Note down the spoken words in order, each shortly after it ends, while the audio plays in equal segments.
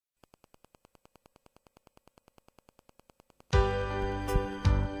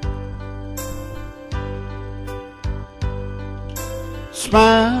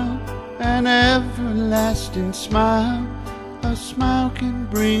smile, an everlasting smile. A smile can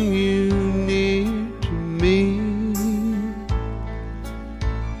bring you near to me.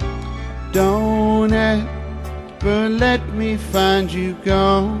 Don't ever let me find you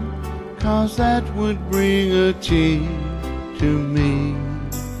gone, 'cause that would bring a tear to me.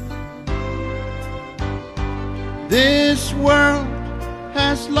 This world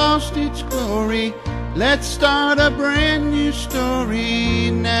has lost its glory. Let's start a brand new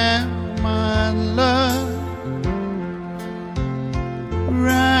story now, my love.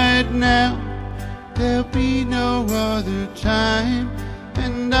 Right now, there'll be no other time,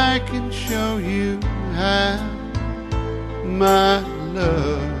 and I can show you how, my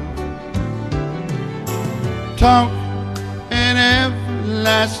love. Talk in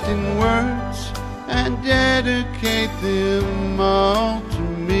everlasting words and dedicate them all to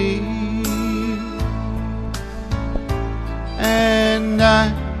me, and I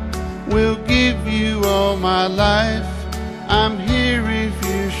will give you all my life. I'm here if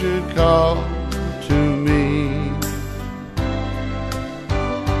you should call to me.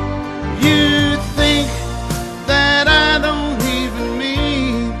 You think that I don't even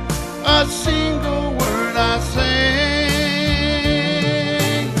mean a single word I say.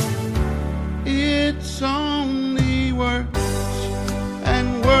 It's only words, and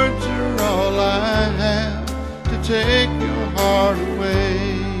words are all I have to take your heart away.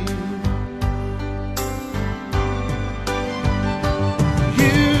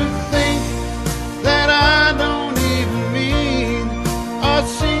 You think that I don't even mean a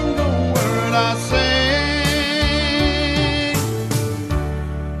single word I say.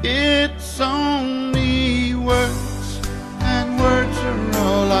 It's only words, and words are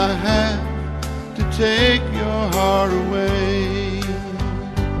all I have to take your heart away.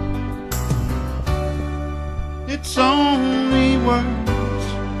 It's only words,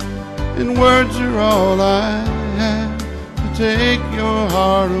 and words are all I have to take your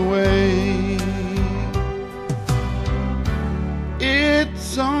heart away.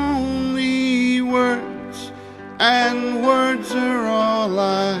 It's only words, and words are all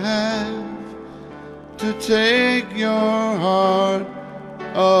I have to take your heart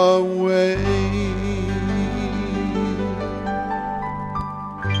away.